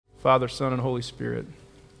Father, Son, and Holy Spirit.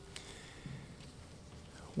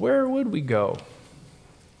 Where would we go?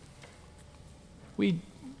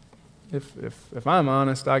 If I'm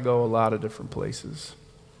honest, I go a lot of different places.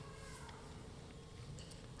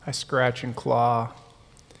 I scratch and claw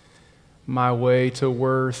my way to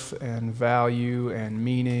worth and value and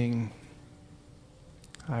meaning.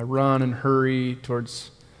 I run and hurry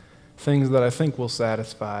towards things that I think will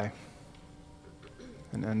satisfy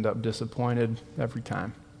and end up disappointed every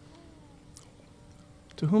time.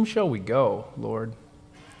 To whom shall we go, Lord?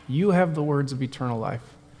 You have the words of eternal life.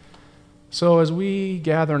 So as we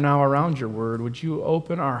gather now around your word, would you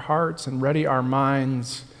open our hearts and ready our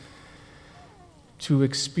minds to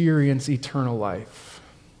experience eternal life?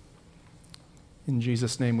 In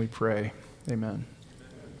Jesus' name we pray. Amen.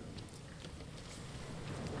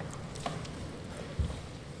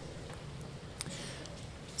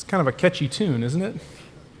 It's kind of a catchy tune, isn't it?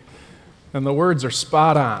 And the words are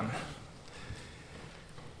spot on.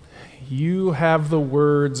 You have the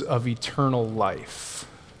words of eternal life.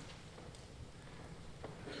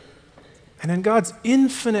 And in God's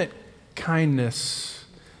infinite kindness,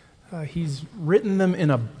 He's written them in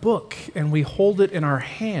a book, and we hold it in our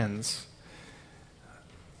hands.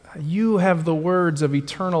 You have the words of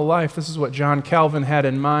eternal life. This is what John Calvin had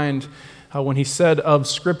in mind when he said of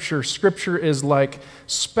Scripture, Scripture is like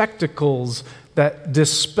spectacles that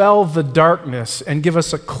dispel the darkness and give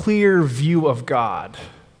us a clear view of God.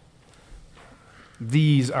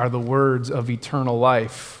 These are the words of eternal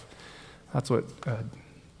life. That's what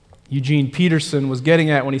Eugene Peterson was getting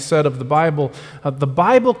at when he said of the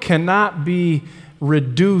Bible cannot be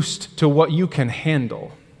reduced to what you can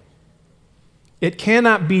handle. It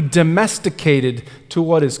cannot be domesticated to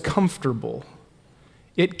what is comfortable.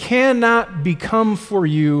 It cannot become for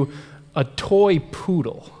you a toy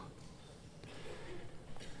poodle.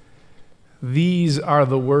 These are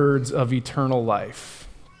the words of eternal life.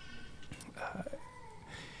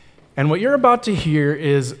 And what you're about to hear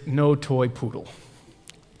is no toy poodle.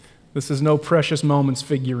 This is no Precious Moments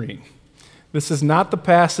figurine. This is not the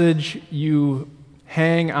passage you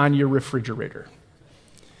hang on your refrigerator.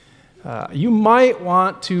 You might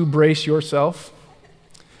want to brace yourself.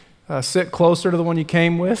 Sit closer to the one you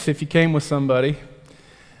came with, if you came with somebody.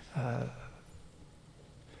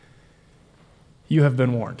 You have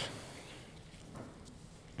been warned.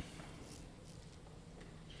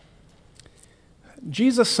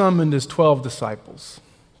 Jesus summoned his 12 disciples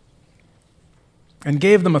and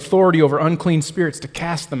gave them authority over unclean spirits to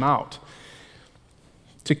cast them out,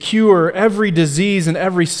 to cure every disease and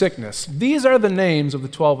every sickness. These are the names of the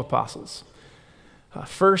 12 apostles.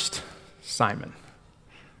 First, Simon,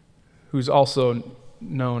 who's also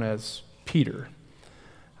known as Peter,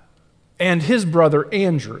 and his brother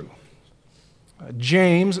Andrew,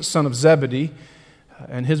 James, son of Zebedee,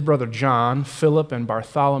 and his brother John, Philip and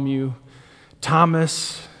Bartholomew,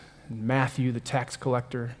 Thomas and Matthew, the tax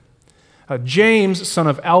collector, James, son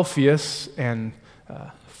of Alphaeus, and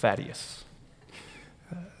Thaddeus,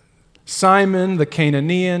 Simon the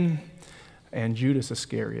Canaanian, and Judas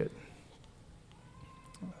Iscariot,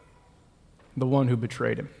 the one who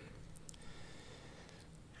betrayed him.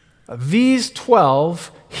 These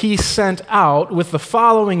 12 he sent out with the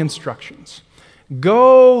following instructions: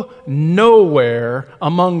 go nowhere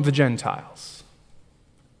among the Gentiles,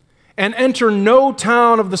 and enter no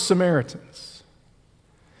town of the Samaritans.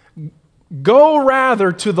 Go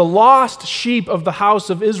rather to the lost sheep of the house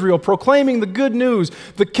of Israel, proclaiming the good news.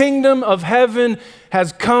 The kingdom of heaven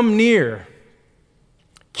has come near.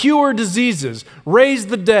 Cure diseases, raise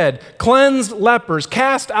the dead, cleanse lepers,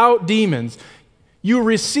 cast out demons. You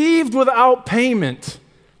received without payment,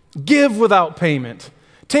 give without payment.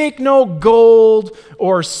 Take no gold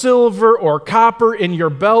or silver or copper in your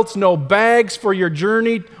belts, no bags for your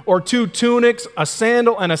journey, or 2 tunics, a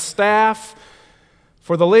sandal, and a staff,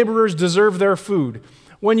 for the laborers deserve their food.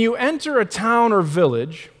 When you enter a town or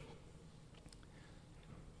village,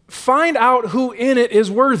 find out who in it is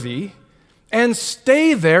worthy and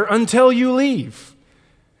stay there until you leave.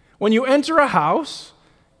 When you enter a house,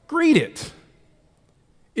 greet it.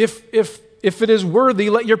 If it is worthy,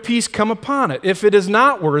 let your peace come upon it. If it is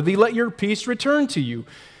not worthy, let your peace return to you.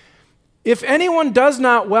 If anyone does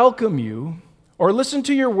not welcome you or listen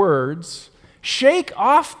to your words, shake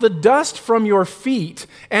off the dust from your feet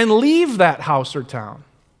and leave that house or town.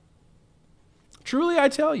 Truly, I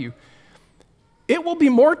tell you, it will be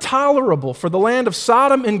more tolerable for the land of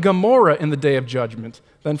Sodom and Gomorrah in the day of judgment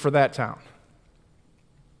than for that town.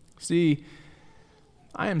 See,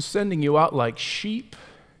 I am sending you out like sheep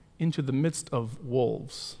into the midst of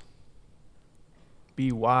wolves.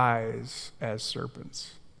 Be wise as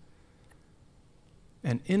serpents.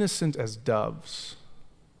 and innocent as doves.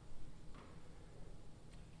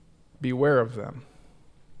 Beware of them.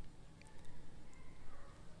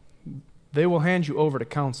 They will hand you over to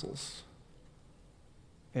councils,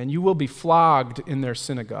 and you will be flogged in their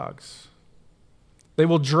synagogues. They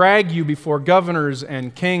will drag you before governors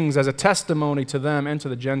and kings as a testimony to them and to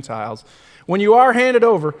the Gentiles. When you are handed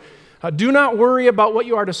over, do not worry about what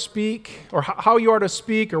you are to speak or how you are to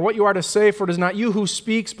speak or what you are to say, for it is not you who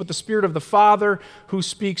speaks, but the Spirit of the Father who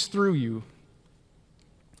speaks through you.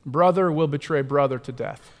 Brother will betray brother to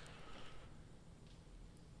death.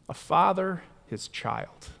 A father his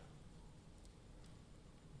child.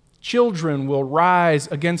 Children will rise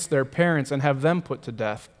against their parents and have them put to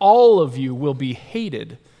death. All of you will be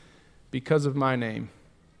hated because of my name.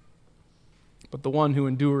 But the one who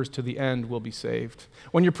endures to the end will be saved.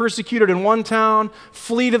 When you're persecuted in one town,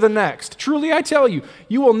 flee to the next. Truly, I tell you,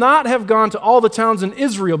 you will not have gone to all the towns in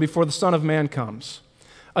Israel before the Son of Man comes.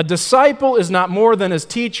 A disciple is not more than his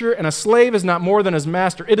teacher, and a slave is not more than his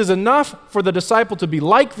master. It is enough for the disciple to be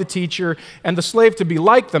like the teacher and the slave to be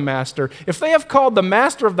like the master. If they have called the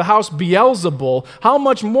master of the house Beelzebul, how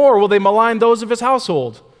much more will they malign those of his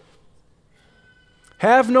household?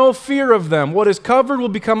 Have no fear of them. What is covered will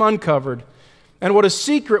become uncovered, and what is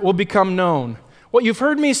secret will become known. What you've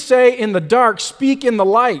heard me say in the dark, speak in the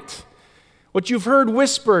light. What you've heard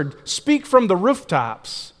whispered, speak from the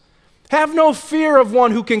rooftops. Have no fear of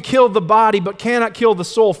one who can kill the body but cannot kill the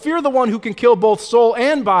soul. Fear the one who can kill both soul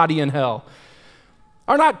and body in hell.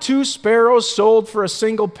 Are not 2 sparrows sold for a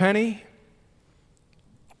single penny?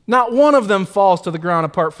 Not one of them falls to the ground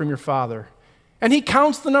apart from your Father. And he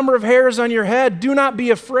counts the number of hairs on your head. Do not be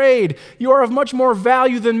afraid. You are of much more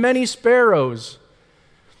value than many sparrows.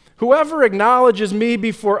 Whoever acknowledges me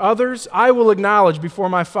before others, I will acknowledge before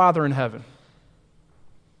my Father in heaven.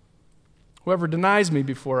 Whoever denies me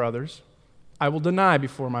before others, I will deny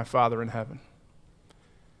before my Father in heaven.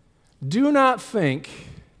 Do not think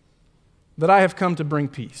that I have come to bring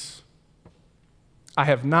peace. I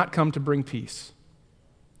have not come to bring peace,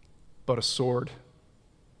 but a sword.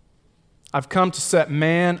 I've come to set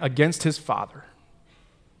man against his father,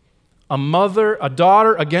 a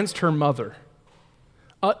daughter against her mother,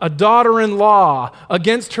 a daughter-in-law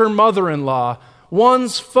against her mother-in-law.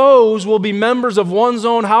 One's foes will be members of one's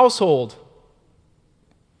own household.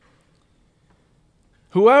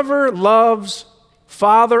 Whoever loves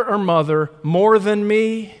father or mother more than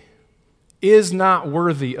me is not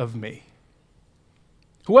worthy of me.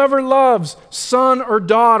 Whoever loves son or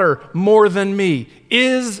daughter more than me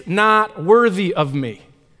is not worthy of me.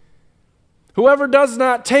 Whoever does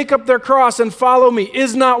not take up their cross and follow me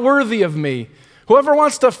is not worthy of me. Whoever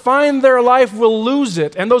wants to find their life will lose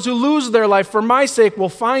it, and those who lose their life for my sake will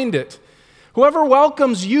find it. Whoever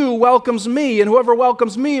welcomes you welcomes me, and whoever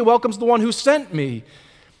welcomes me welcomes the one who sent me.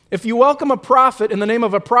 If you welcome a prophet in the name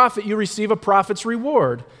of a prophet, you receive a prophet's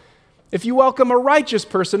reward. If you welcome a righteous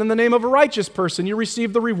person in the name of a righteous person, you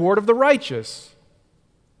receive the reward of the righteous.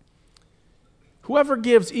 Whoever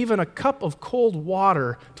gives even a cup of cold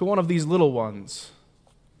water to one of these little ones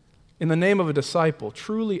in the name of a disciple,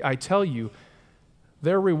 truly I tell you,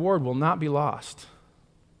 their reward will not be lost.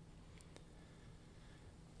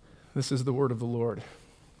 This is the word of the Lord.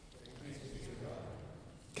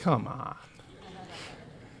 Come on.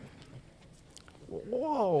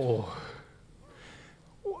 Whoa.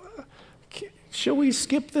 Shall we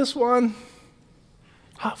skip this one?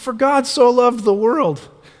 For God so loved the world.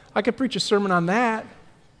 I could preach a sermon on that.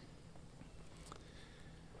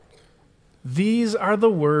 These are the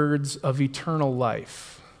words of eternal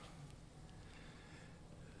life.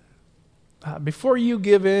 Before you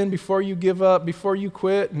give in, before you give up, before you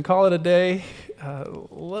quit and call it a day,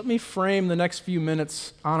 let me frame the next few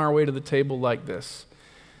minutes on our way to the table like this.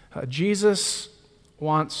 Jesus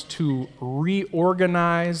wants to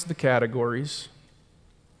reorganize the categories,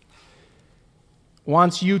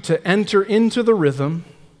 wants you to enter into the rhythm,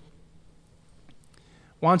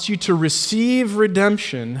 wants you to receive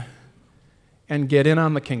redemption and get in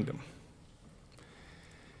on the kingdom.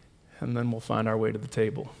 And then we'll find our way to the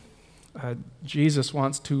table. Jesus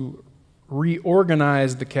wants to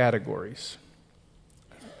reorganize the categories.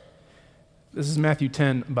 This is Matthew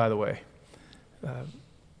 10, by the way.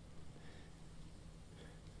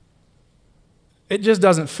 It just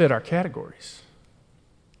doesn't fit our categories.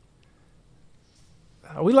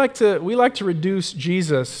 We like to reduce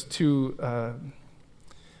Jesus to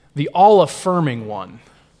the all-affirming one.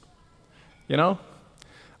 You know?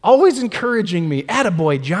 Always encouraging me.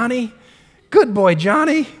 Attaboy, Johnny. Good boy,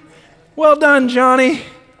 Johnny. Well done, Johnny.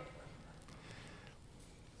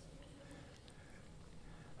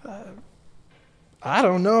 I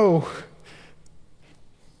don't know.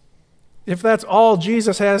 if that's all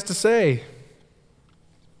Jesus has to say.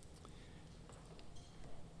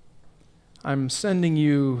 I'm sending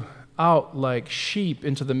you out like sheep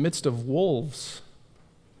into the midst of wolves.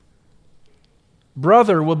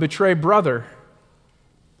 Brother will betray brother.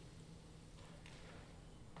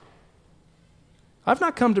 I've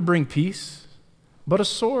not come to bring peace, but a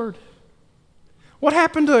sword. What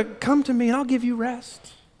happened to come to me and I'll give you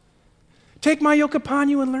rest? Take my yoke upon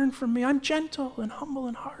you and learn from me. I'm gentle and humble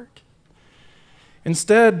in heart.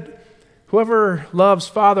 Instead, whoever loves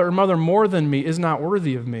father or mother more than me is not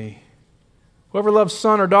worthy of me. Whoever loves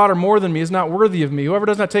son or daughter more than me is not worthy of me. Whoever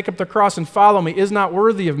does not take up their cross and follow me is not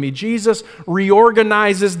worthy of me. Jesus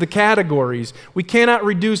reorganizes the categories. We cannot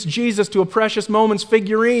reduce Jesus to a Precious Moments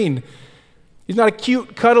figurine. He's not a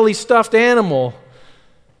cute, cuddly, stuffed animal.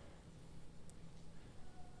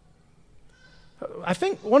 I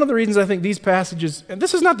think one of the reasons I think these passages, and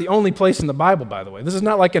this is not the only place in the Bible, by the way. This is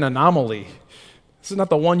not like an anomaly. This is not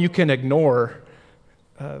the one you can ignore.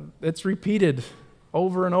 It's repeated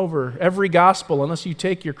over and over. Every gospel, unless you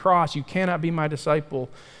take your cross, you cannot be my disciple.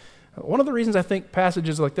 One of the reasons I think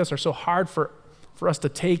passages like this are so hard for us to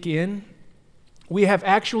take in, we have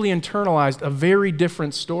actually internalized a very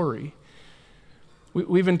different story.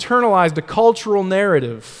 We've internalized a cultural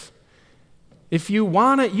narrative. If you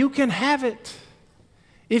want it, you can have it.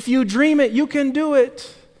 If you dream it, you can do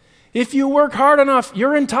it. If you work hard enough,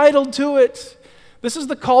 you're entitled to it. This is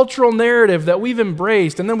the cultural narrative that we've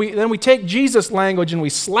embraced, and then we take Jesus' language and we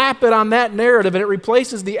slap it on that narrative, and it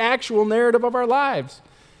replaces the actual narrative of our lives.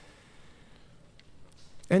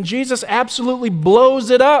 And Jesus absolutely blows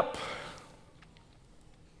it up.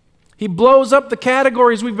 He blows up the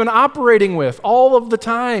categories we've been operating with all of the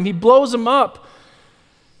time. He blows them up.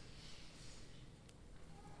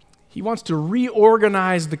 He wants to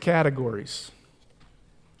reorganize the categories.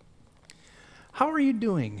 How are you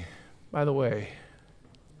doing, by the way?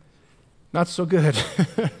 Not so good.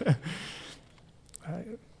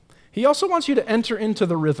 He also wants you to enter into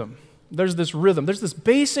the rhythm. There's this rhythm. There's this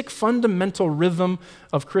basic fundamental rhythm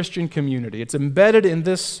of Christian community. It's embedded in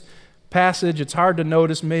this passage. It's hard to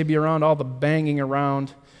notice maybe around all the banging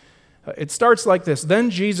around. It starts like this. Then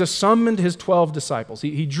Jesus summoned his 12 disciples.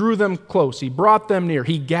 He drew them close. He brought them near.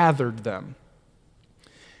 He gathered them.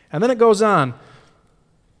 And then it goes on.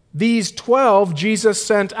 These 12 Jesus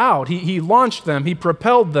sent out. He launched them. He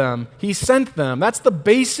propelled them. He sent them. That's the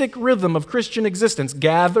basic rhythm of Christian existence.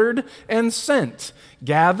 Gathered and sent.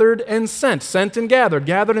 Gathered and sent. Sent and gathered.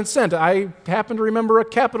 Gathered and sent. I happen to remember a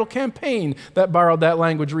capital campaign that borrowed that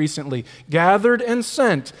language recently. Gathered and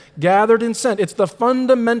sent. Gathered and sent. It's the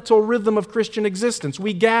fundamental rhythm of Christian existence.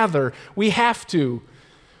 We gather. We have to.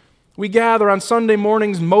 We gather on Sunday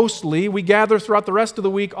mornings mostly. We gather throughout the rest of the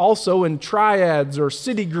week also in triads or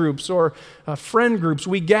city groups or friend groups.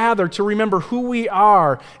 We gather to remember who we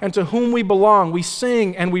are and to whom we belong. We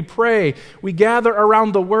sing and we pray. We gather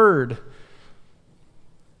around the Word.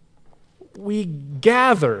 We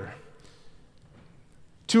gather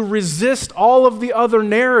to resist all of the other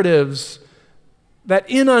narratives that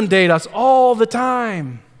inundate us all the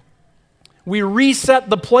time. We reset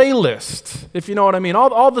the playlist, if you know what I mean.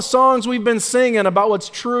 All the songs we've been singing about what's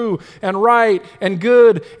true and right and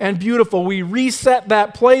good and beautiful, we reset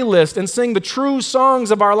that playlist and sing the true songs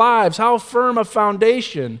of our lives. How firm a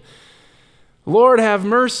foundation. Lord, have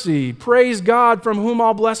mercy. Praise God from whom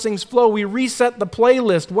all blessings flow. We reset the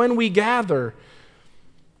playlist when we gather.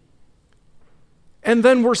 And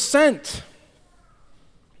then we're sent.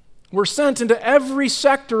 We're sent into every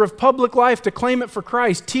sector of public life to claim it for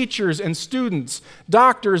Christ. Teachers and students,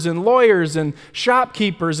 doctors and lawyers and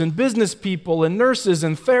shopkeepers and business people and nurses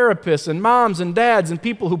and therapists and moms and dads and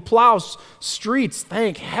people who plow streets,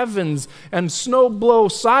 thank heavens, and snow blow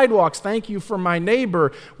sidewalks, thank you for my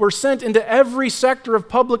neighbor. We're sent into every sector of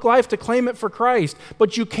public life to claim it for Christ.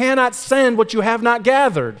 But you cannot send what you have not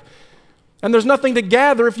gathered. And there's nothing to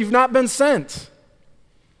gather if you've not been sent.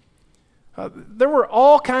 There were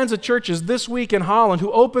all kinds of churches this week in Holland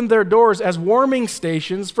who opened their doors as warming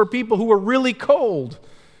stations for people who were really cold.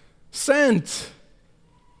 Sent.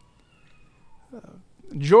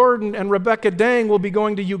 Jordan and Rebecca Dang will be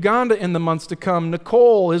going to Uganda in the months to come.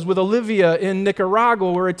 Nicole is with Olivia in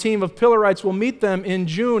Nicaragua, where a team of Pillarites will meet them in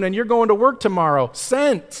June, and you're going to work tomorrow.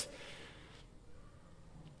 Sent.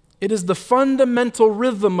 It is the fundamental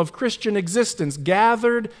rhythm of Christian existence,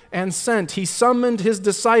 gathered and sent. He summoned his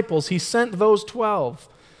disciples. He sent those 12.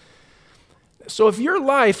 So if your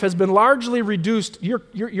life has been largely reduced,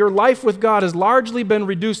 your life with God has largely been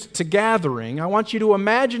reduced to gathering, I want you to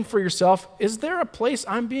imagine for yourself, is there a place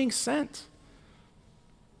I'm being sent?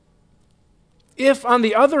 If, on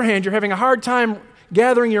the other hand, you're having a hard time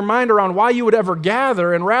gathering your mind around why you would ever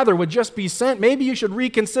gather and rather would just be sent, maybe you should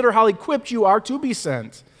reconsider how equipped you are to be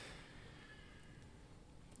sent.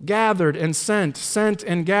 Gathered and sent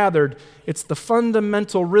and gathered. It's the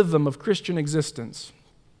fundamental rhythm of Christian existence.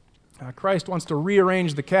 Christ wants to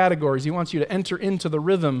rearrange the categories. He wants you to enter into the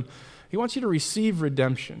rhythm. He wants you to receive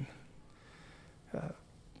redemption.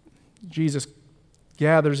 Jesus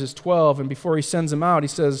gathers his 12, and before he sends them out, he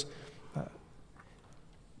says,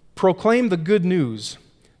 proclaim the good news.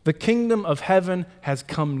 The kingdom of heaven has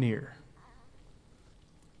come near.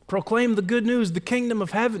 Proclaim the good news. The kingdom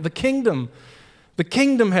of heaven, the kingdom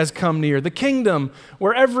has come near. The kingdom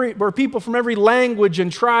where people from every language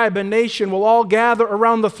and tribe and nation will all gather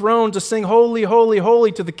around the throne to sing holy, holy,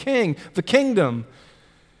 holy to the King. The kingdom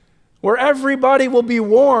where everybody will be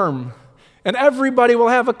warm and everybody will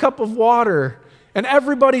have a cup of water and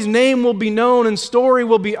everybody's name will be known and story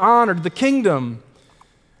will be honored. The kingdom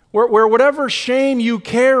where whatever shame you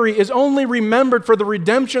carry is only remembered for the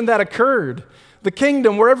redemption that occurred. The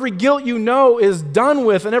kingdom where every guilt you know is done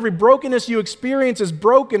with and every brokenness you experience is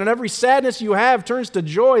broken and every sadness you have turns to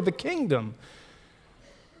joy. The kingdom.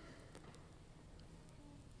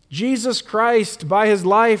 Jesus Christ, by his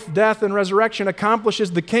life, death, and resurrection,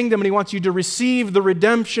 accomplishes the kingdom, and he wants you to receive the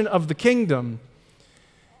redemption of the kingdom,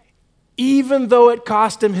 even though it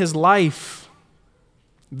cost him his life.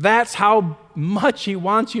 That's how much he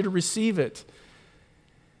wants you to receive it.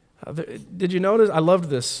 Did you notice? I loved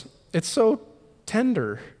this. It's so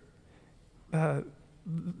tender. Matthew,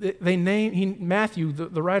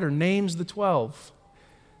 the writer, names the 12.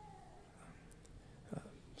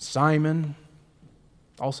 Simon,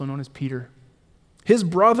 also known as Peter. His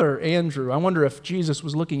brother, Andrew. I wonder if Jesus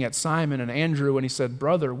was looking at Simon and Andrew when he said,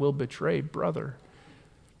 brother will betray brother.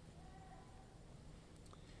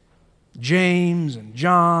 James and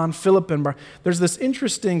John, Philip and There's this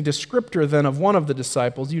interesting descriptor then of one of the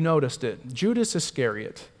disciples. You noticed it. Judas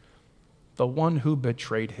Iscariot. The one who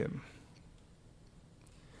betrayed him.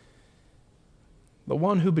 The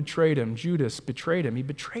one who betrayed him, Judas, betrayed him. He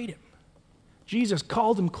betrayed him. Jesus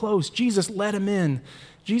called him close. Jesus let him in.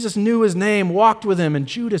 Jesus knew his name, walked with him, and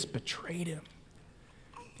Judas betrayed him.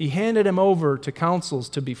 He handed him over to councils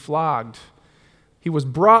to be flogged. He was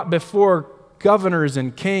brought before governors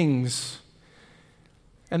and kings,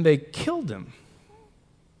 and they killed him.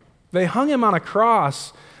 They hung him on a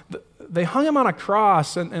cross. They hung him on a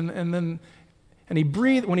cross, and then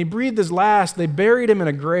when he breathed his last, they buried him in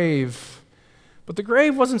a grave. But the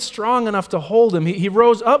grave wasn't strong enough to hold him. He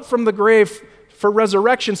rose up from the grave for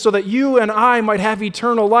resurrection so that you and I might have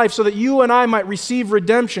eternal life, so that you and I might receive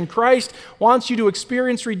redemption. Christ wants you to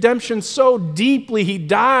experience redemption so deeply, he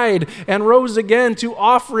died and rose again to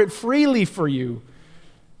offer it freely for you.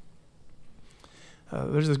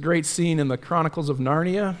 There's this great scene in the Chronicles of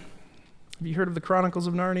Narnia. Have you heard of the Chronicles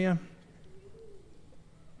of Narnia?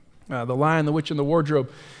 The Lion, the Witch, and the Wardrobe.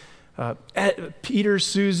 Peter,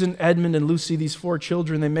 Susan, Edmund, and Lucy, these 4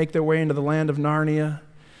 children, they make their way into the land of Narnia,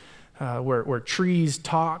 where trees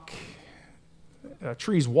talk,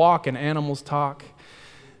 trees walk, and animals talk.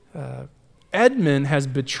 Edmund has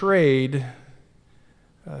betrayed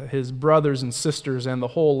his brothers and sisters and the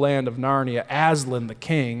whole land of Narnia. Aslan, the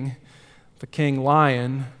king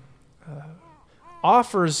lion,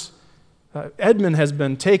 offers. Edmund has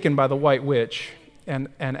been taken by the White Witch. And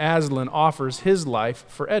Aslan offers his life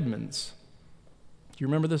for Edmund's. Do you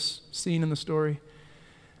remember this scene in the story?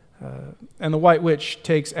 And the White Witch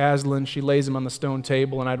takes Aslan, she lays him on the stone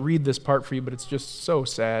table, and I'd read this part for you, but it's just so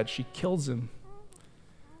sad. She kills him.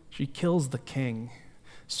 She kills the king.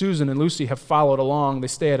 Susan and Lucy have followed along. They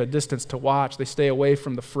stay at a distance to watch. They stay away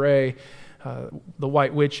from the fray. The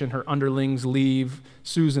White Witch and her underlings leave.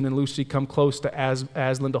 Susan and Lucy come close to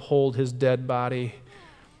Aslan to hold his dead body.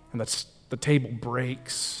 And the table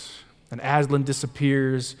breaks, and Aslan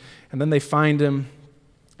disappears, and then they find him.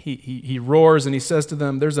 He roars, and he says to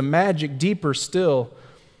them, there's a magic deeper still,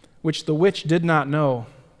 which the witch did not know.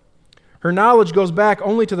 Her knowledge goes back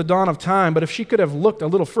only to the dawn of time, but if she could have looked a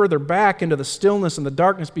little further back into the stillness and the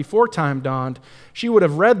darkness before time dawned, she would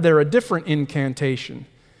have read there a different incantation.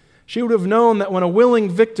 She would have known that when a willing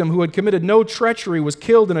victim who had committed no treachery was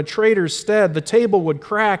killed in a traitor's stead, the table would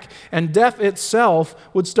crack and death itself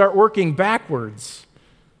would start working backwards.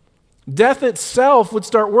 Death itself would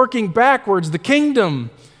start working backwards. The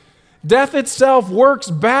kingdom. Death itself works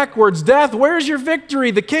backwards. Death, where's your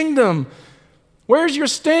victory? The kingdom. Where's your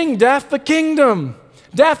sting, death? The kingdom.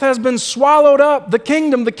 Death has been swallowed up. The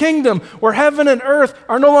kingdom, where heaven and earth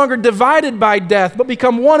are no longer divided by death, but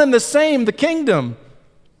become one and the same, the kingdom.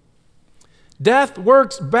 Death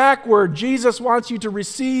works backward. Jesus wants you to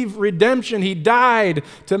receive redemption. He died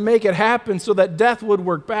to make it happen so that death would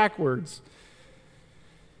work backwards.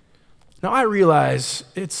 Now, I realize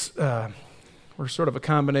we're sort of a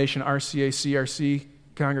combination RCA, CRC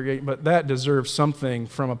congregation, but that deserves something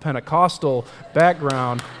from a Pentecostal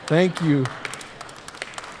background. Thank you.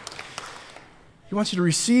 He wants you to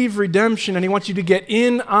receive redemption, and he wants you to get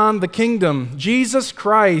in on the kingdom. Jesus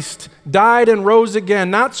Christ died and rose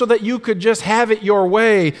again, not so that you could just have it your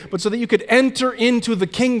way, but so that you could enter into the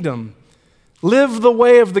kingdom. Live the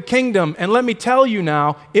way of the kingdom. And let me tell you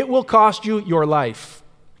now, it will cost you your life.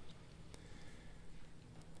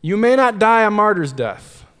 You may not die a martyr's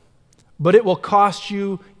death, but it will cost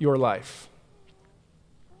you your life.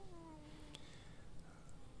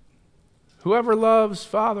 Whoever loves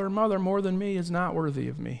father or mother more than me is not worthy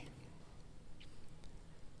of me.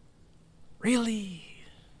 Really?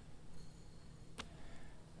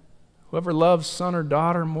 Whoever loves son or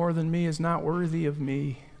daughter more than me is not worthy of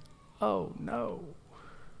me. Oh, no.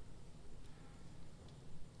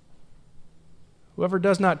 Whoever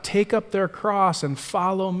does not take up their cross and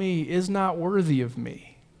follow me is not worthy of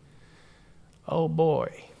me. Oh,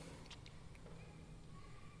 boy.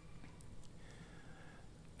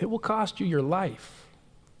 It will cost you your life.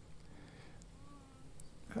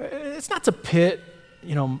 It's not to pit,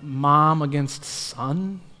 mom against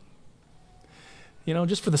son,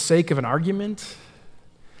 just for the sake of an argument.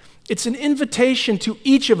 It's an invitation to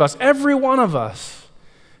each of us, every one of us,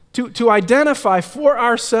 to identify for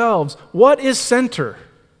ourselves what is center.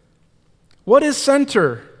 What is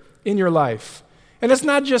center in your life? And it's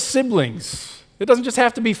not just siblings. It doesn't just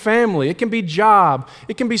have to be family. It can be job.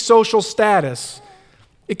 It can be social status.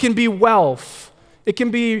 It can be wealth. It can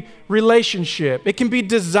be relationship. It can be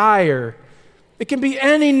desire. It can be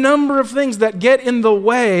any number of things that get in the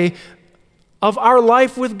way of our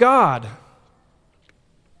life with God.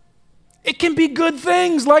 It can be good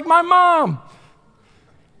things like my mom.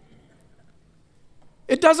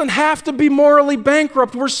 It doesn't have to be morally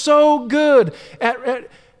bankrupt. We're so good at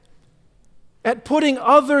putting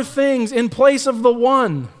other things in place of the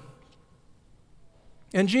one.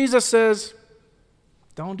 And Jesus says,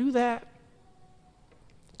 don't do that.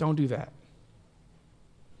 Don't do that.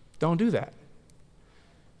 Don't do that.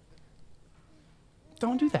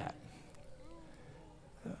 Don't do that.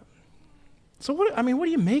 So what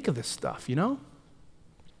do you make of this stuff,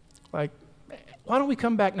 Like, why don't we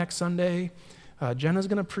come back next Sunday? Jenna's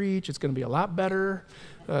going to preach. It's going to be a lot better.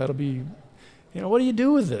 It'll be, what do you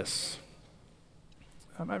do with this?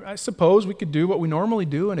 I suppose we could do what we normally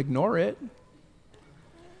do and ignore it.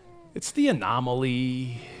 It's the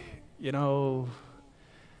anomaly,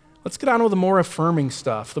 Let's get on with the more affirming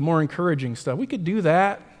stuff, the more encouraging stuff. We could do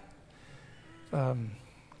that.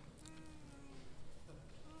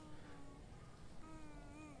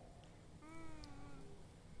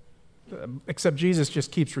 Except Jesus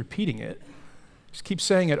just keeps repeating it. Just keeps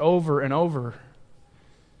saying it over and over.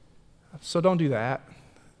 So don't do that.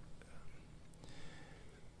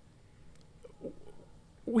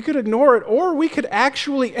 We could ignore it, or we could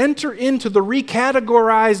actually enter into the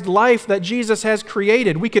recategorized life that Jesus has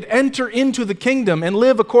created. We could enter into the kingdom and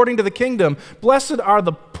live according to the kingdom. Blessed are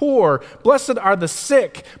the poor. Blessed are the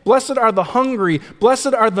sick. Blessed are the hungry.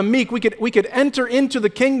 Blessed are the meek. We could enter into the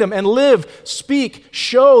kingdom and live, speak,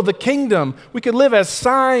 show the kingdom. We could live as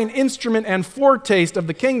sign, instrument, and foretaste of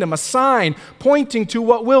the kingdom, a sign pointing to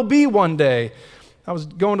what will be one day. I was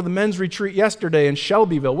going to the men's retreat yesterday in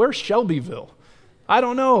Shelbyville. Where's Shelbyville? I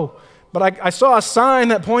don't know, but I saw a sign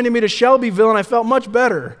that pointed me to Shelbyville, and I felt much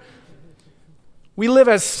better. We live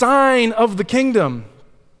as sign of the kingdom.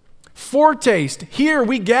 Foretaste. Here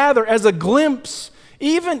we gather as a glimpse,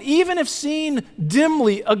 even if seen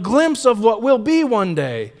dimly, a glimpse of what will be one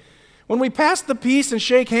day. When we pass the peace and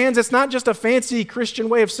shake hands, it's not just a fancy Christian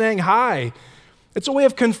way of saying hi. It's a way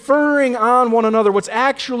of conferring on one another what's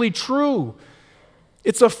actually true.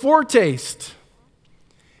 It's a foretaste.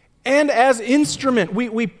 And as instrument,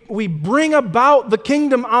 we bring about the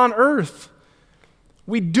kingdom on earth.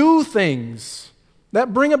 We do things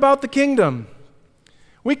that bring about the kingdom.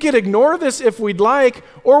 We could ignore this if we'd like,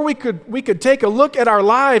 or we could take a look at our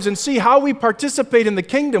lives and see how we participate in the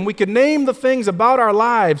kingdom. We could name the things about our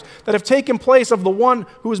lives that have taken place of the one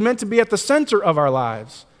who is meant to be at the center of our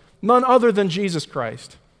lives, none other than Jesus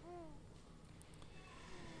Christ.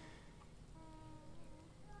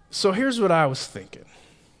 So here's what I was thinking.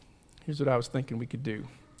 Here's what I was thinking we could do.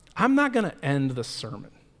 I'm not going to end the sermon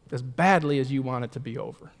as badly as you want it to be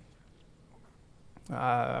over.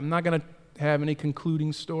 I'm not going to have any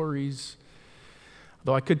concluding stories.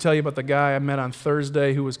 Though I could tell you about the guy I met on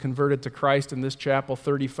Thursday who was converted to Christ in this chapel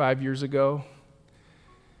 35 years ago.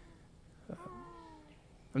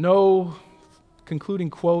 No concluding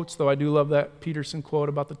quotes, though I do love that Peterson quote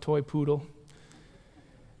about the toy poodle.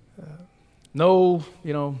 No,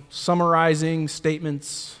 summarizing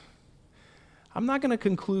statements. I'm not going to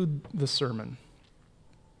conclude the sermon.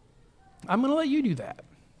 I'm going to let you do that.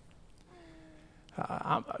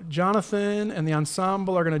 Jonathan and the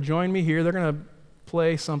ensemble are going to join me here. They're going to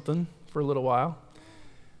play something for a little while.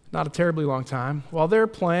 Not a terribly long time. While they're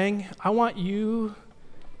playing, I want you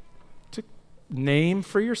to name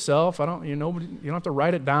for yourself. You don't have to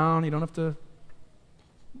write it down. You don't have to,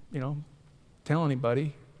 tell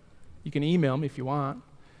anybody. You can email me if you want.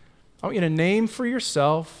 I want you to name for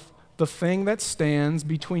yourself the thing that stands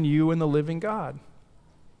between you and the living God.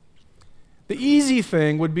 The easy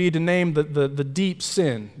thing would be to name the deep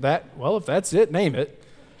sin. If that's it, name it.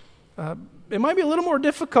 It might be a little more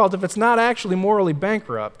difficult if it's not actually morally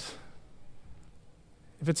bankrupt.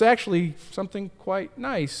 If it's actually something quite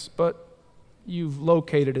nice, but you've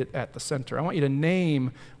located it at the center. I want you to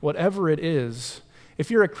name whatever it is.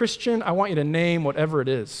 If you're a Christian, I want you to name whatever it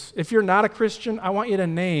is. If you're not a Christian, I want you to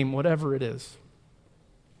name whatever it is.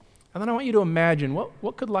 And then I want you to imagine,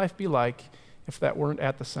 what could life be like if that weren't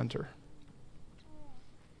at the center?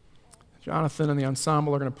 Jonathan and the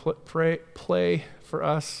ensemble are going to play for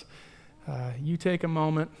us. You take a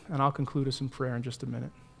moment, and I'll conclude us in prayer in just a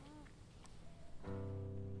minute.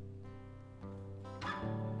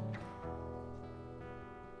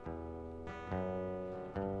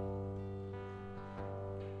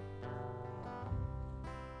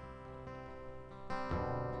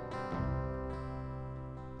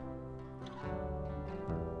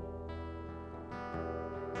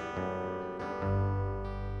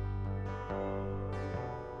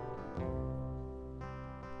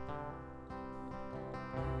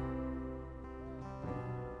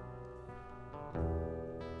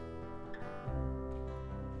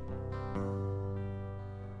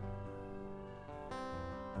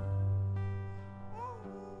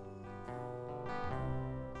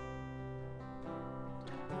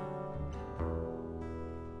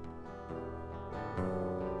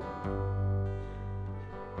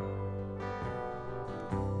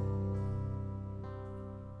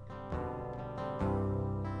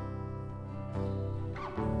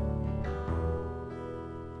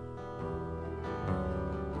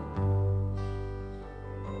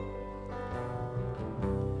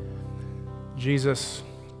 Jesus,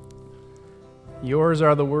 yours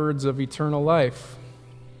are the words of eternal life.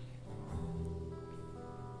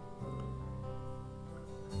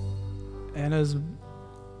 And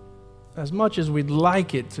as much as we'd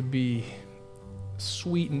like it to be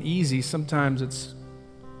sweet and easy, sometimes it's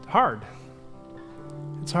hard.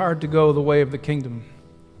 It's hard to go the way of the kingdom.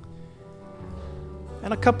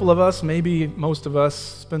 And a couple of us, maybe most of us,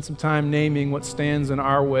 spend some time naming what stands in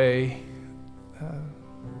our way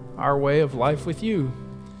of life with you.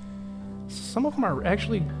 Some of them are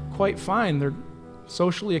actually quite fine. They're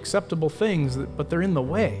socially acceptable things, but they're in the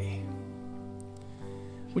way.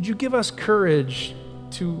 Would you give us courage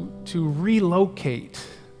to relocate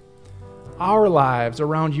our lives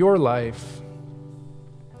around your life,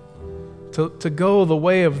 to go the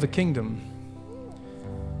way of the kingdom?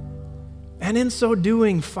 And in so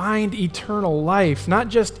doing, find eternal life, not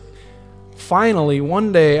just finally,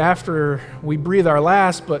 one day after we breathe our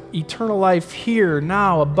last, but eternal life here,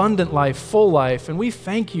 now, abundant life, full life. And we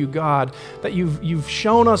thank you, God, that you've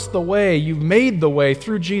shown us the way, you've made the way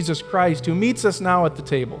through Jesus Christ, who meets us now at the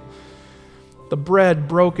table. The bread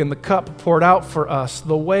broken, the cup poured out for us,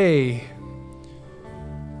 the way.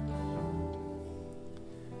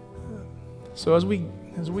 So as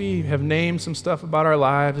we have named some stuff about our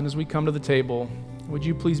lives, and as we come to the table, would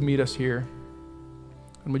you please meet us here?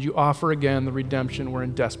 And would you offer again the redemption we're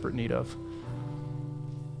in desperate need of?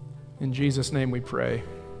 In Jesus' name we pray.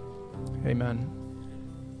 Amen.